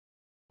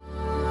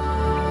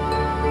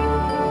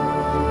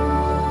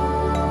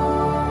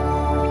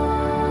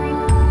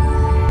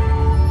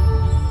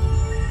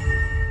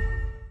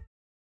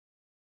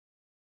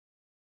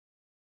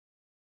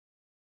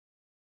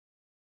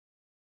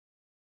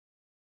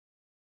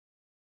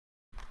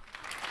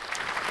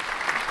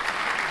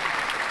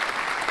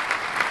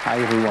Hi,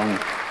 everyone.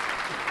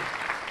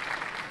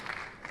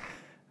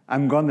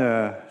 I'm going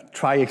to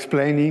try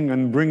explaining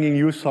and bringing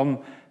you some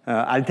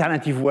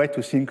alternative way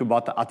to think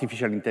about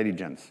artificial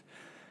intelligence.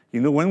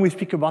 You know, when we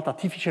speak about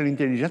artificial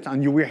intelligence,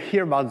 and you will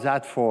hear about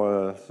that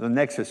for the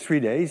next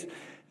 3 days,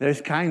 there's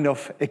kind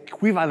of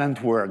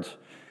equivalent words.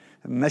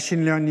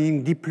 Machine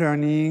learning, deep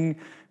learning,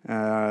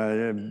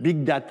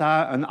 big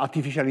data, and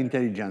artificial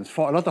intelligence.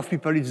 For a lot of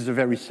people, it's the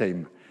very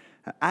same.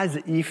 As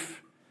if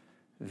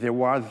there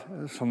was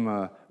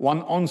some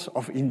 1 ounce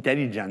of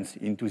intelligence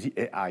into the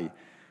AI.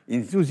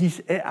 Into this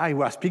AI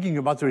we are speaking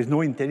about, there is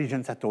no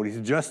intelligence at all.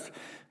 It's just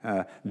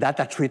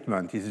data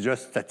treatment. It's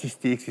just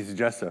statistics. It's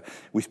just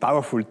with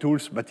powerful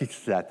tools, but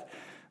it's that.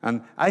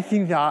 And I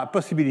think there are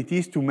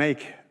possibilities to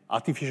make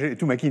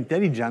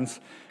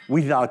intelligence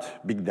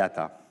without big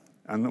data.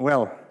 And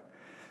well,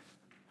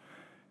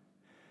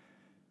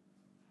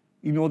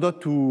 in order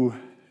to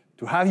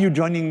have you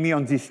joining me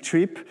on this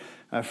trip,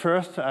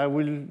 first, I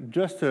will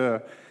just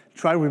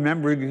try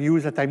remembering you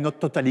that I'm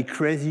not totally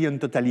crazy and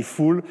totally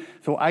fool.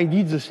 So I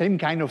did the same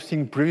kind of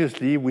thing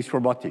previously with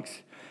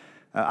robotics.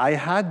 I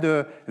had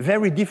a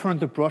very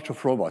different approach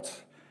of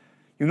robots.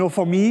 You know,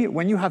 for me,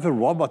 when you have a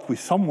robot with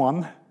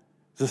someone,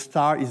 the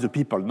star is the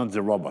people, not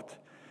the robot.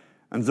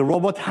 And the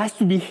robot has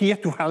to be here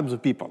to help the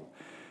people,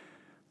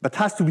 but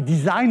has to be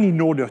designed in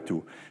order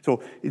to.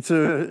 So it's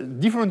a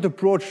different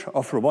approach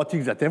of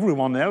robotics than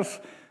everyone else.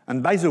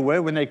 And by the way,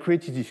 when I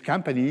created this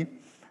company,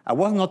 I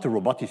was not a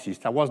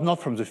roboticist. I was not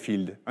from the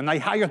field. And I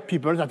hired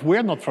people that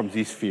were not from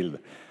this field.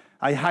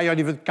 I hired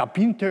even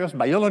carpenters,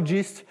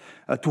 biologists,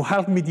 to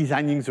help me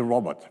designing the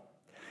robot.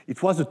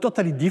 It was a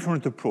totally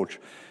different approach.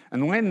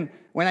 And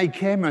when I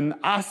came and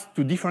asked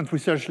to different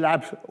research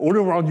labs all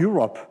around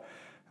Europe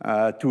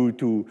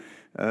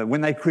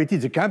when I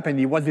created the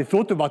company, what they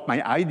thought about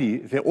my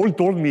idea, they all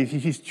told me,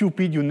 this is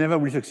stupid, you never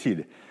will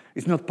succeed.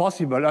 It's not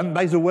possible. And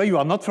by the way, you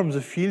are not from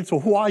the field, so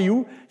who are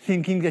you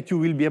thinking that you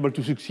will be able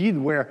to succeed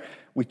where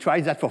we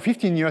tried that for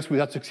 15 years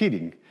without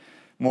succeeding,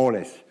 more or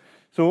less.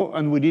 So,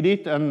 and we did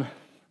it, and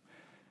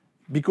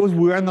because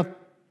we were not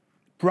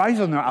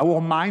prisoner,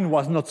 our mind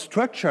was not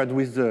structured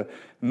with the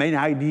main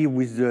idea,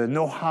 with the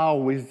know-how,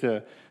 with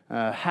the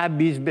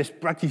habits, best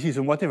practices,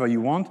 and whatever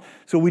you want.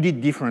 So we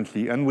did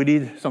differently, and we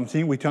did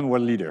something, we turned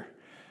world leader.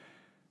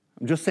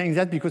 I'm just saying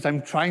that because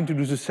I'm trying to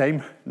do the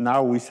same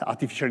now with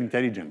artificial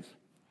intelligence.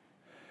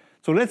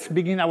 So let's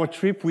begin our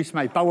trip with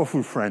my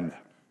powerful friend.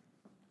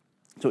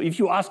 So if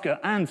you ask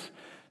ants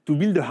to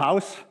build a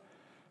house,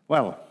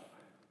 well,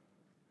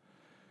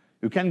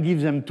 you can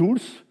give them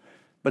tools,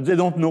 but they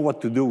don't know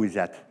what to do with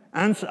that.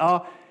 Ants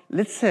are,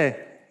 let's say,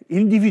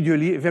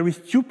 individually very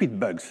stupid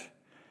bugs.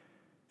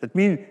 That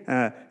means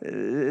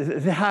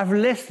they have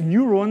less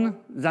neurons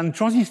than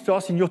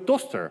transistors in your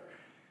toaster.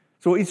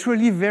 So it's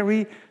really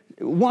very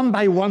one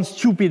by one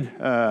stupid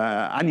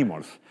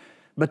animals.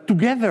 But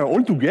together,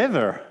 all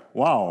together,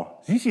 wow,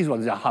 this is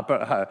what they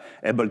are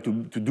able to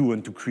do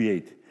and to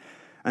create.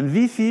 And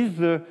this is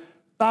the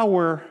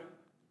power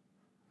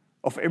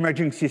of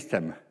emerging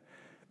system,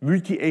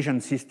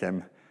 multi-agent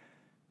system.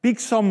 Pick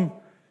some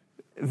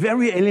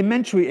very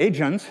elementary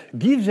agents,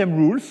 give them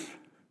rules,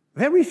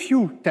 very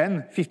few,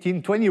 10,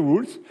 15, 20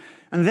 rules,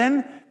 and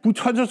then put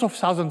hundreds of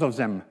thousands of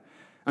them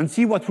and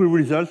see what will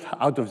result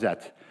out of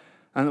that.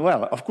 And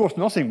well, of course,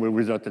 nothing will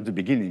result at the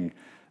beginning.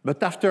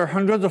 But after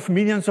hundreds of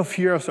millions of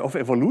years of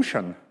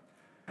evolution,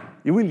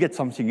 you will get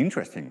something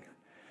interesting.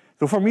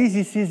 So for me,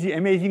 this is the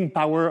amazing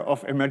power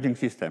of emerging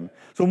system.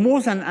 So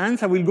more than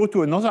ants, I will go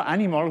to another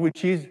animal,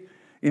 which is,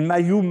 in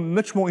my view,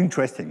 much more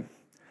interesting.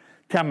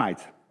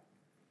 Termites.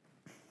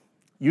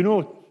 You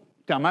know,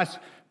 termites,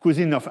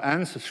 cousin of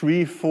ants,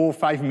 3, 4,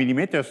 5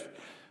 millimeters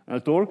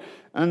tall,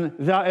 and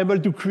they are able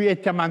to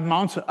create termite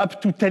mounds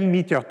up to 10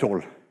 meters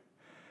tall.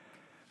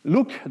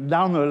 Look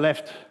down the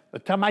left, a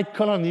termite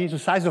colony the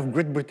size of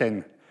Great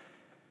Britain.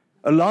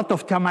 A lot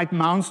of termite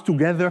mounds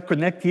together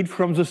connected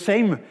from the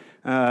same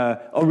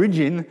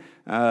origin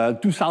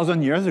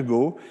 2,000 years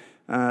ago.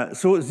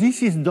 So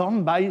this is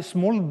done by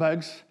small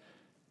bugs,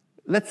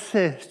 let's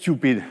say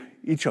stupid,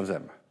 each of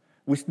them,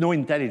 with no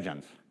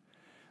intelligence.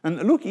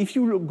 And look, if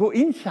you go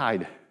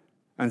inside,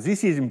 and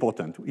this is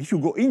important, if you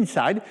go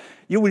inside,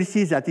 you will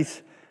see that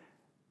its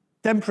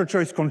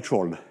temperature is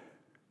controlled.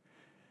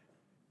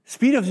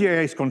 Speed of the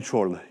air is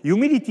controlled.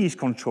 Humidity is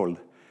controlled.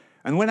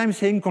 And when I'm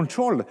saying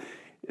controlled,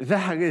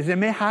 they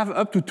may have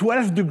up to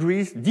 12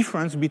 degrees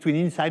difference between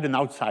inside and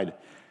outside.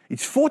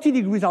 It's 40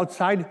 degrees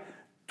outside,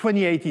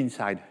 28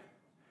 inside.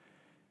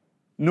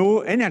 No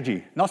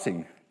energy,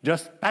 nothing,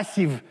 just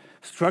passive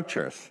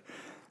structures.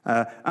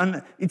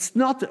 And it's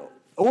not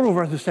all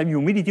over the same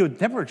humidity or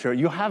temperature.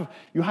 You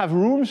have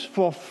rooms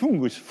for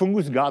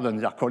fungus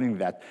gardens, they're calling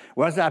that,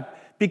 where they're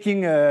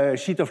picking a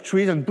sheet of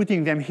trees and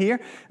putting them here,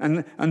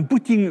 and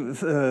putting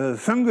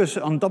fungus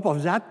on top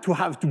of that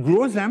to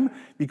grow them,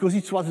 because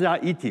it's what they are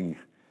eating.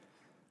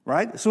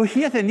 Right? So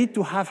here they need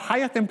to have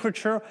higher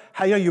temperature,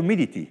 higher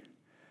humidity.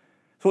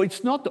 So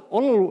it's not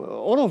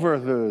all over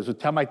the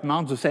termite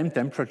mound, the same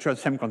temperature,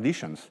 same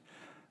conditions.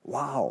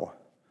 Wow.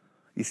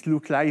 It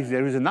looks like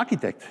there is an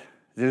architect.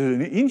 There is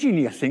an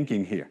engineer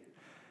thinking here.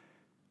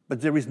 But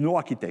there is no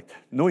architect,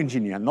 no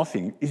engineer,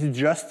 nothing. It's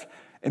just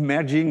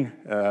emerging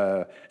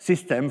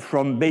system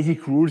from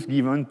basic rules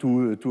given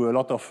to a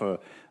lot of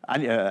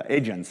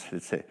agents,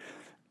 let's say.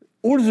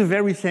 All the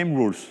very same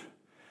rules.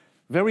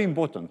 Very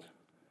important.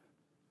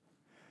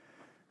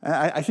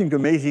 I think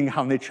amazing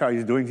how nature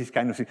is doing this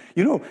kind of thing.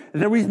 You know,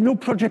 there is no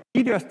project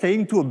leader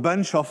saying to a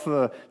bunch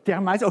of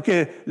termites,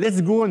 okay,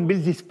 let's go and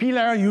build this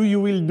pillar, you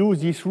will do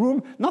this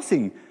room.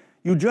 Nothing.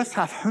 You just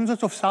have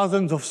hundreds of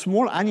thousands of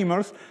small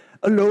animals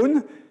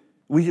alone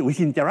with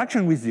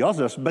interaction with the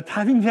others, but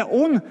having their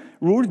own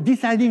rules,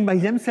 deciding by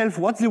themselves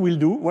what they will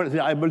do. Well,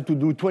 they're able to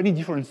do 20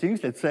 different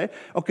things, let's say.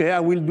 Okay,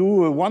 I will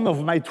do one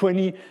of my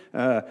 20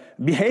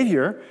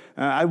 behavior.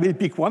 I will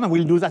pick one, I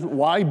will do that.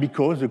 Why?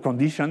 Because the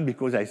condition,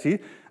 because I see.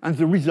 And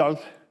the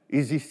result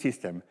is this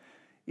system.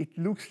 It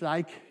looks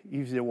like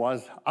if there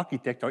was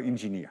architect or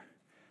engineer.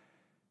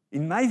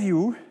 In my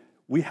view,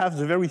 we have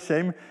the very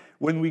same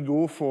when we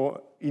go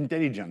for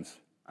intelligence.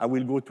 I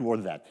will go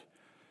toward that.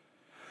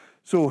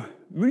 So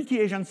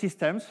multi-agent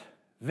systems,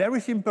 very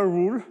simple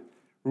rule.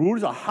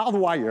 Rules are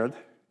hardwired.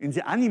 In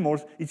the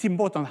animals, it's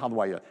important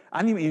hardwired.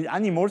 In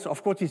animals,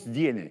 of course, it's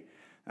DNA.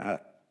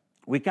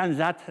 We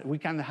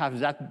can have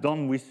that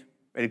done with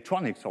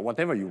electronics or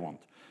whatever you want.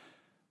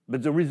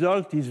 But the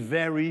result is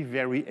very,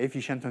 very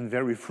efficient and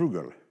very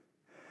frugal.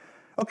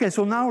 Okay,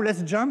 so now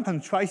let's jump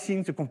and try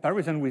seeing the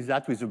comparison with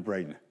that with the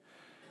brain.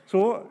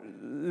 So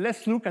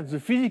let's look at the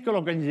physical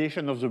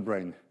organization of the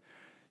brain.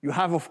 You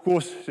have, of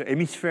course, the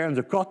hemisphere and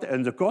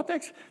the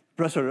cortex,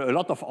 plus a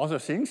lot of other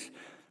things.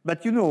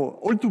 But you know,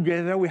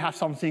 altogether, we have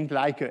something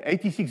like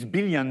 86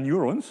 billion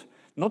neurons,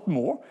 not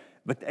more,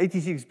 but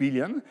 86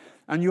 billion.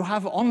 And you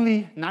have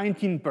only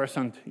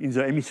 19% in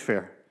the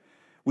hemisphere,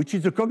 which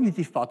is the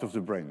cognitive part of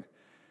the brain.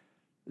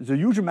 The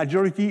huge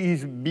majority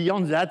is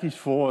beyond that is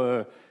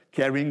for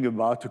caring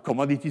about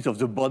commodities of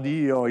the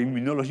body or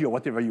immunology or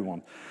whatever you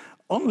want.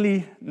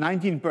 Only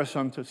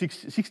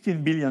 19%,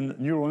 16 billion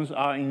neurons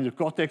are in the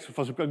cortex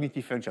for the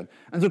cognitive function.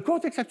 And the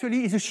cortex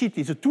actually is a sheet,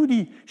 it's a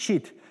 2D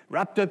sheet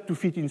wrapped up to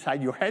fit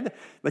inside your head,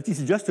 but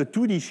it's just a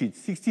 2D sheet,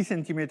 60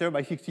 centimeter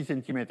by 60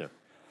 centimeter.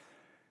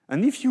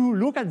 And if you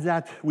look at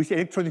that with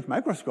electronic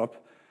microscope,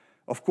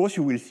 of course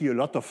you will see a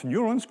lot of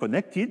neurons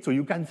connected, so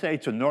you can say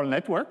it's a neural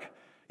network,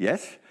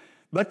 yes.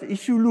 But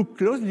if you look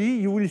closely,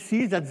 you will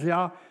see that there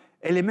are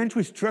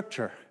elementary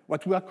structure,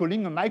 what we are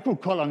calling a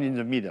microcolon in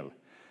the middle.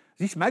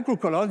 This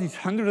microcolon is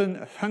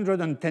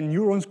 110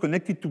 neurons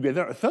connected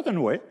together a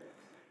certain way,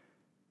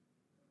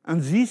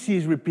 and this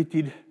is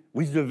repeated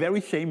with the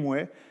very same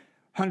way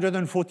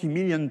 140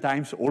 million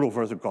times all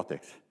over the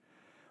cortex.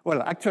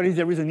 Well, actually,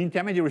 there is an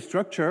intermediary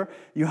structure.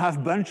 You have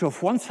a bunch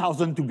of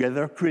 1,000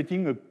 together,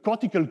 creating a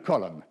cortical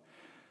column.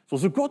 So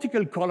the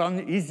cortical column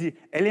is the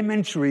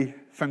elementary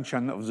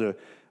function of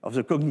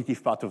the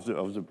cognitive part of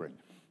the brain.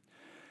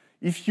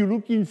 If you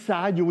look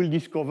inside, you will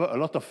discover a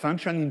lot of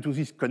function into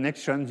this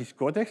connection, this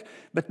cortex,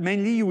 but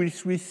mainly you will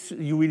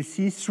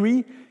see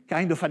three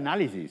kinds of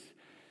analyses.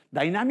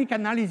 Dynamic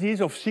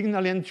analysis of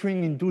signal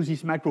entering into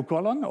this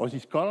microcolon or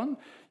this column,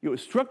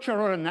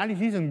 structural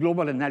analysis and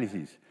global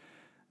analysis.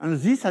 And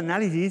this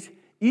analysis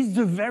is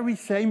the very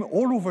same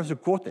all over the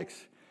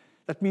cortex.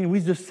 That means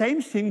with the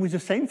same thing, with the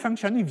same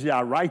function, if they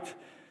are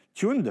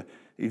right-tuned,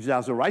 if they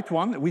are the right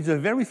one, with the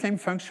very same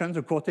function,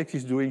 the cortex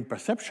is doing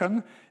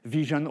perception,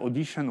 vision,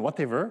 audition,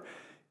 whatever,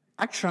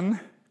 action,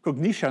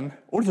 cognition,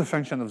 all the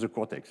functions of the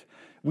cortex,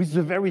 with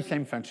the very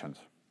same functions.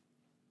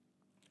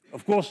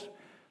 Of course,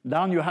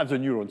 down you have the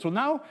neuron. So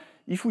now,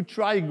 if we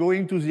try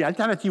going to the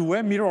alternative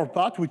way, mirror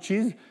part, which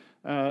is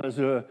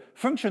the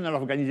functional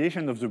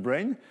organization of the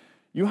brain,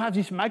 you have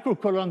this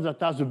microcolon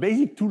that are the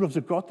basic tool of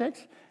the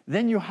cortex.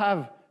 Then you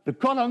have the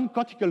colon,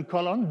 cortical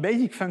colon,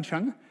 basic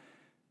function,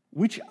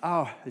 which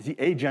are the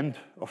agent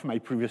of my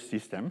previous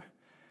system.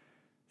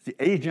 The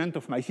agent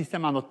of my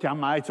system are not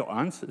termites or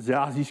ants. They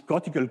are these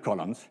cortical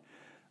colons.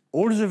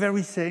 All the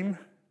very same,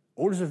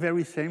 doing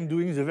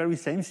the very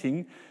same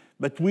thing,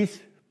 but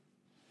with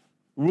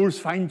rules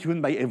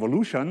fine-tuned by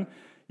evolution.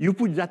 You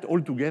put that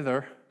all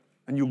together,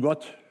 and you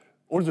got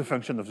all the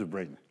function of the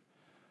brain.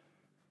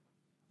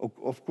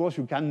 Of course,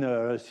 you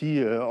can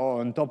see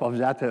on top of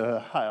that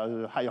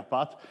higher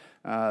part,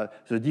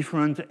 the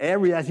different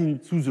areas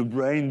into the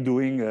brain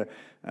doing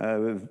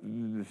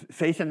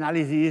face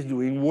analysis,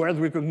 doing word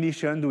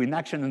recognition, doing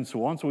action, and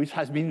so on. So it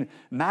has been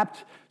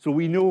mapped, so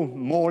we know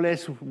more or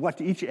less what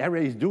each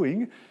area is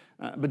doing.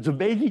 But the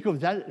basic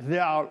of that, they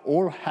are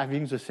all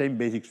having the same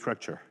basic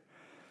structure.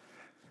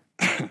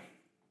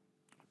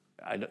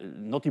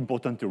 Not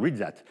important to read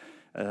that.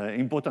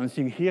 Important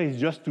thing here is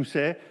just to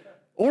say,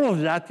 all of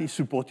that is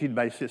supported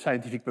by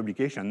scientific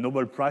publication,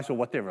 Nobel Prize or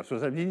whatever. So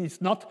that means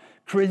it's not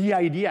crazy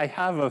idea I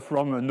have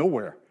from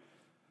nowhere.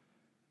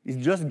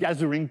 It's just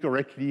gathering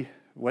correctly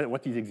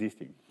what is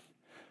existing.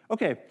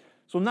 Okay,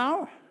 so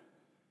now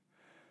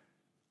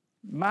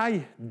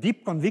my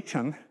deep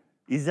conviction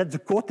is that the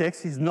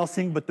cortex is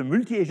nothing but a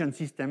multi-agent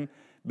system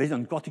based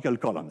on cortical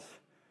columns.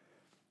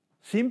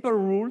 Simple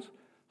rules,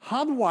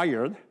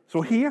 hardwired.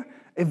 So here,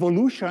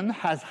 evolution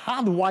has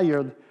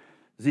hardwired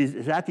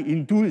that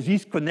into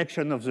this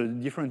connection of the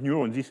different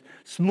neurons, these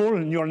small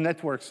neural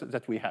networks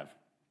that we have.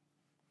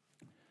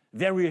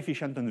 Very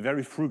efficient and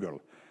very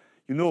frugal.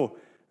 You know,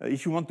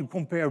 if you want to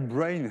compare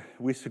brain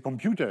with the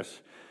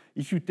computers,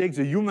 if you take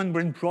the Human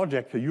Brain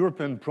Project, a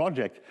European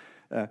project,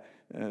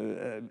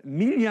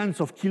 millions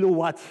of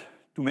kilowatts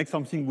to make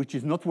something which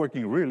is not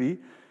working really,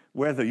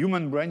 where the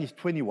human brain is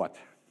 20 watts.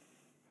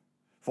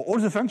 For all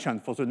the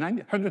functions, for the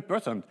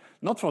 100%,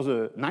 not for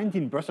the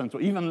 19%,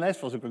 or even less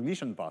for the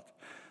cognition part.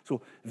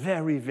 So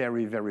very,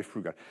 very, very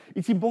frugal.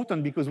 It's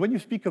important because when you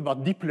speak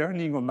about deep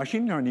learning or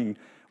machine learning,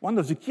 one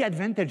of the key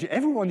advantages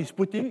everyone is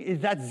putting is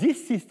that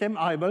these systems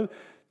are able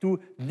to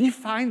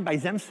define by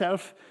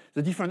themselves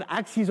the different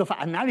axes of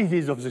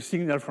analysis of the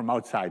signal from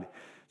outside.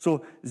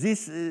 So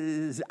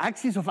these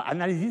axes of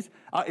analysis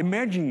are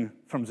emerging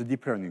from the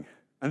deep learning.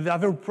 And they are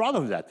very proud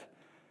of that.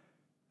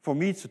 For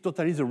me, it's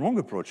totally the wrong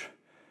approach.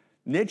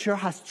 Nature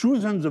has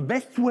chosen the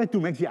best way to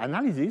make the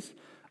analysis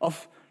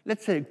of,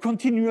 let's say,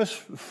 continuous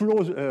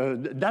flows,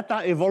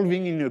 data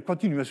evolving in a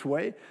continuous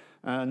way.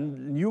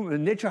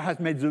 Nature has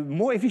made the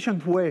more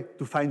efficient way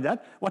to find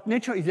that. What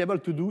nature is able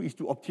to do is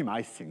to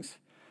optimize things.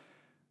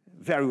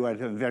 Very well,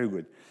 very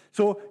good.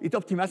 So it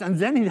optimizes, and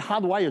then it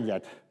hardwired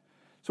that.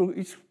 So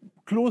it's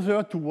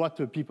closer to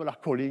what people are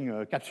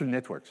calling capsule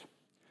networks.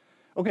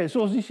 Okay,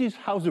 so this is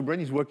how the brain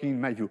is working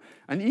in my view.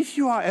 And if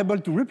you are able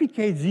to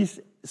replicate this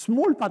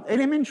small part,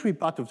 elementary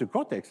part of the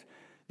cortex,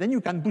 then you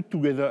can put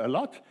together a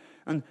lot.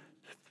 And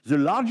the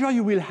larger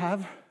you will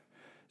have,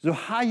 the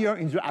higher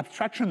in the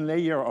abstraction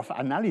layer of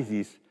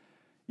analysis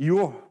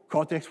your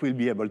cortex will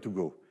be able to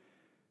go.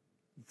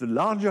 The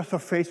larger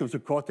surface of the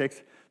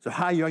cortex, the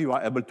higher you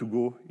are able to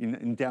go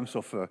in terms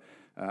of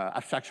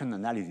abstraction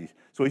analysis.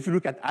 So if you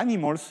look at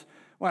animals,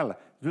 well,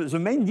 the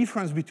main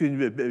difference between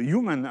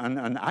human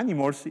and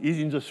animals is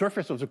in the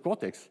surface of the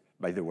cortex,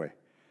 by the way.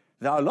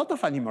 There are a lot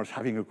of animals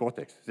having a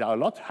cortex. There are a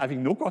lot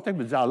having no cortex,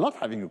 but there are a lot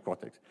having a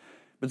cortex.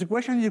 But the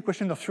question is a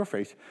question of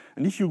surface.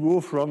 And if you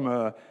go from,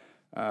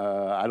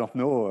 I don't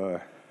know,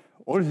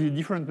 all the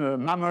different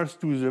mammals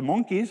to the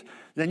monkeys,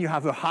 then you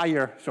have a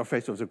higher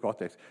surface of the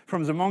cortex.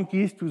 From the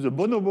monkeys to the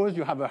bonobos,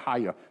 you have a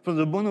higher. From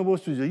the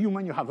bonobos to the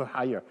human, you have a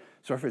higher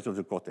surface of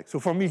the cortex. So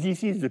for me,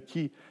 this is the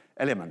key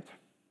element.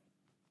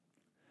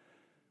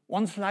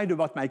 One slide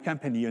about my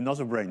company,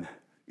 AnotherBrain.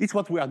 It's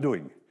what we are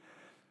doing.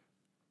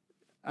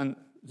 And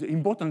the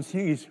important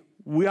thing is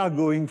we are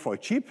going for a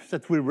chip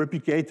that will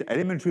replicate the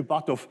elementary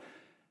part of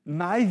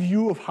my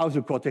view of how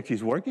the cortex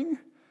is working.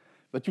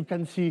 But you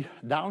can see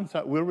down,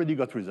 so we already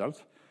got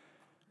results.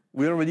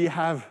 We already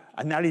have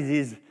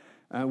analysis.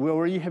 We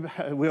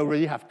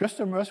already have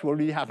customers. We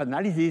already have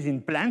analysis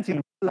in plants, in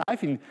real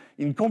life,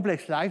 in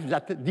complex life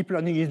that deep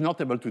learning is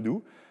not able to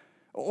do.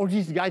 All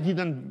these guys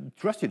didn't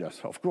trust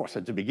us, of course,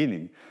 at the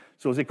beginning.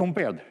 So they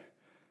compared.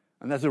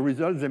 And as a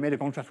result, they made a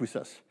contract with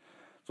us.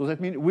 So that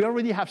means we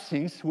already have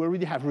things. We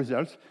already have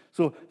results.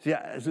 So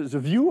the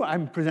view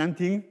I'm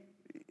presenting,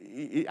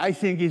 I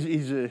think,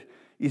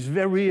 is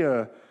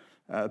very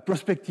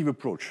prospective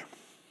approach.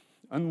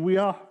 And we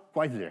are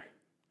quite there.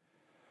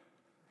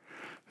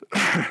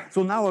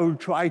 So now I will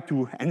try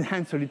to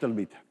enhance a little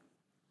bit.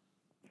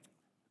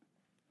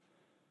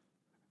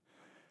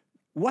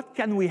 What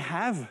can we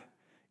have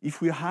if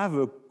we have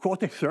a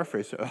cortex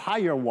surface, a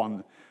higher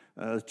one,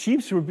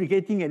 chips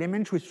replicating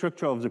elementary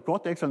structure of the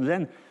cortex and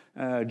then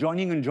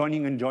joining and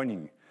joining and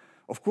joining?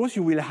 Of course,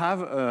 you will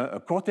have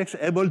a cortex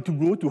able to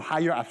go to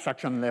higher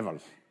abstraction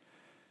levels.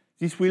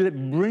 This will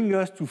bring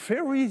us to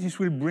theories. This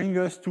will bring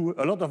us to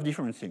a lot of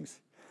different things.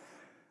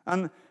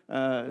 And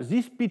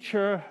this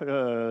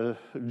picture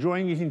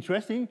drawing is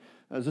interesting.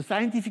 The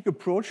scientific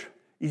approach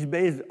is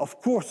based,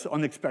 of course,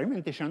 on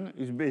experimentation,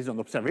 is based on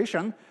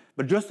observation,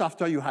 but just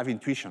after you have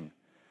intuition.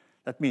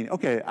 That means,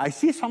 okay, I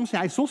see something,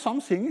 I saw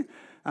something,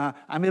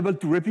 I'm able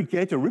to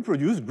replicate or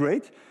reproduce,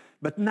 great,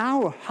 but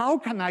now how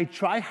can I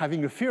try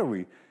having a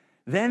theory?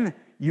 Then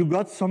you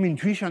got some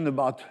intuition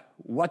about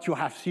what you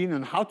have seen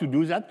and how to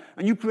do that,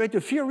 and you create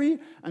a theory,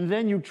 and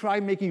then you try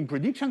making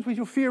predictions with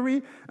your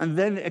theory, and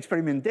then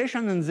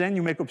experimentation, and then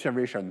you make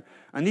observation.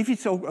 And if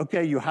it's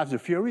okay, you have the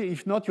theory.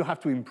 If not, you have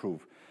to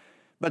improve.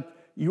 But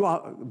you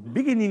are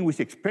beginning with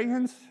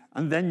experience,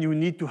 and then you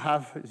need to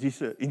have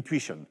this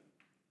intuition.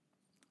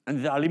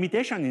 And there are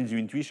limitations in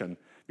the intuition,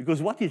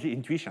 because what is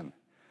intuition?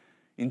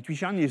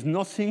 Intuition is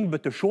nothing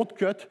but a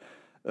shortcut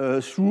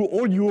through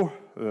all your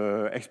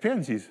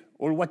experiences,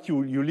 all what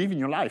you live in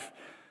your life.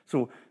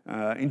 So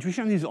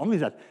intuition is only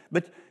that.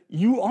 But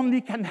you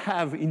only can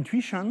have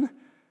intuition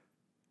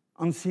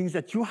on things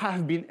that you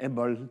have been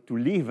able to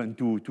live and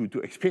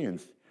to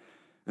experience.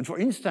 And for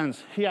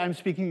instance, here I'm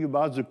speaking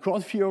about the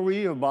chord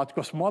theory, about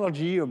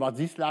cosmology, about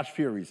these large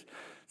theories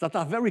that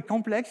are very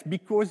complex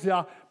because they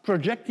are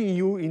projecting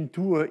you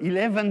into an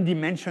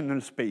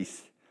 11-dimensional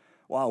space.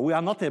 Wow, we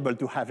are not able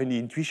to have any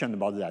intuition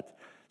about that.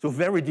 So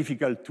very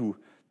difficult to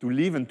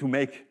live and to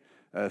make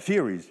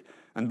theories.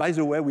 And by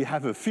the way, we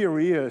have a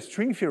theory, a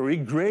string theory,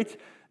 great,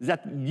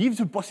 that gives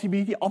the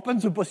possibility,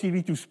 opens the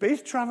possibility to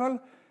space travel,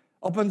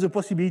 opens the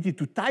possibility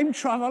to time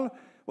travel.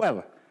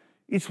 Well,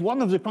 it's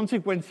one of the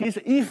consequences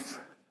if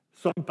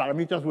some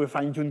parameters were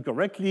fine-tuned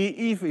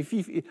correctly, if,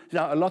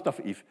 there are a lot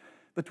of if.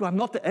 But we are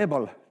not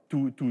able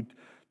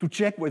to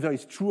check whether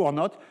it's true or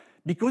not,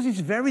 because it's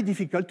very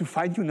difficult to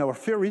fine-tune our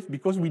theories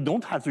because we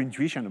don't have the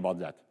intuition about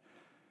that.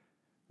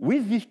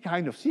 With this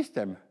kind of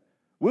system,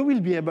 we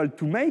will be able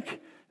to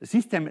make the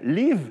system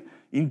live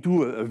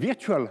into a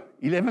virtual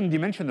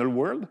 11-dimensional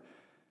world,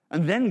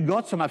 and then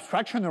got some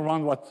abstraction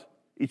around what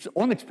its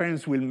own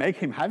experience will make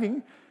him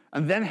having,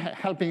 and then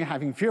helping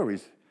having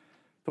theories.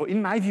 So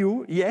in my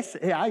view, yes,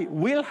 AI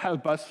will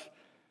help us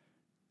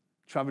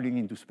traveling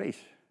into space.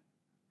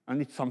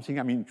 And it's something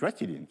I'm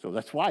interested in. So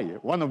that's why,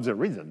 one of the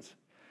reasons.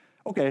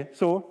 OK,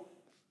 so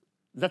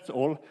that's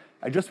all.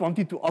 I just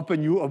wanted to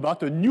open you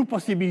about a new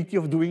possibility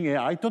of doing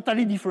AI,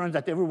 totally different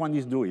that everyone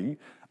is doing,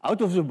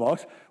 out of the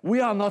box.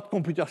 We are not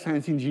computer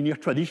science engineer,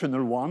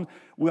 traditional one.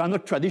 We are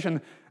not traditional.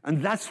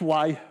 And that's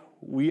why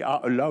we are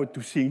allowed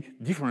to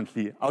think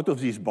differently out of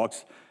this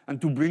box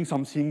and to bring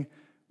something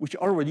which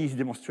already is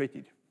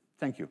demonstrated.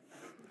 Thank you.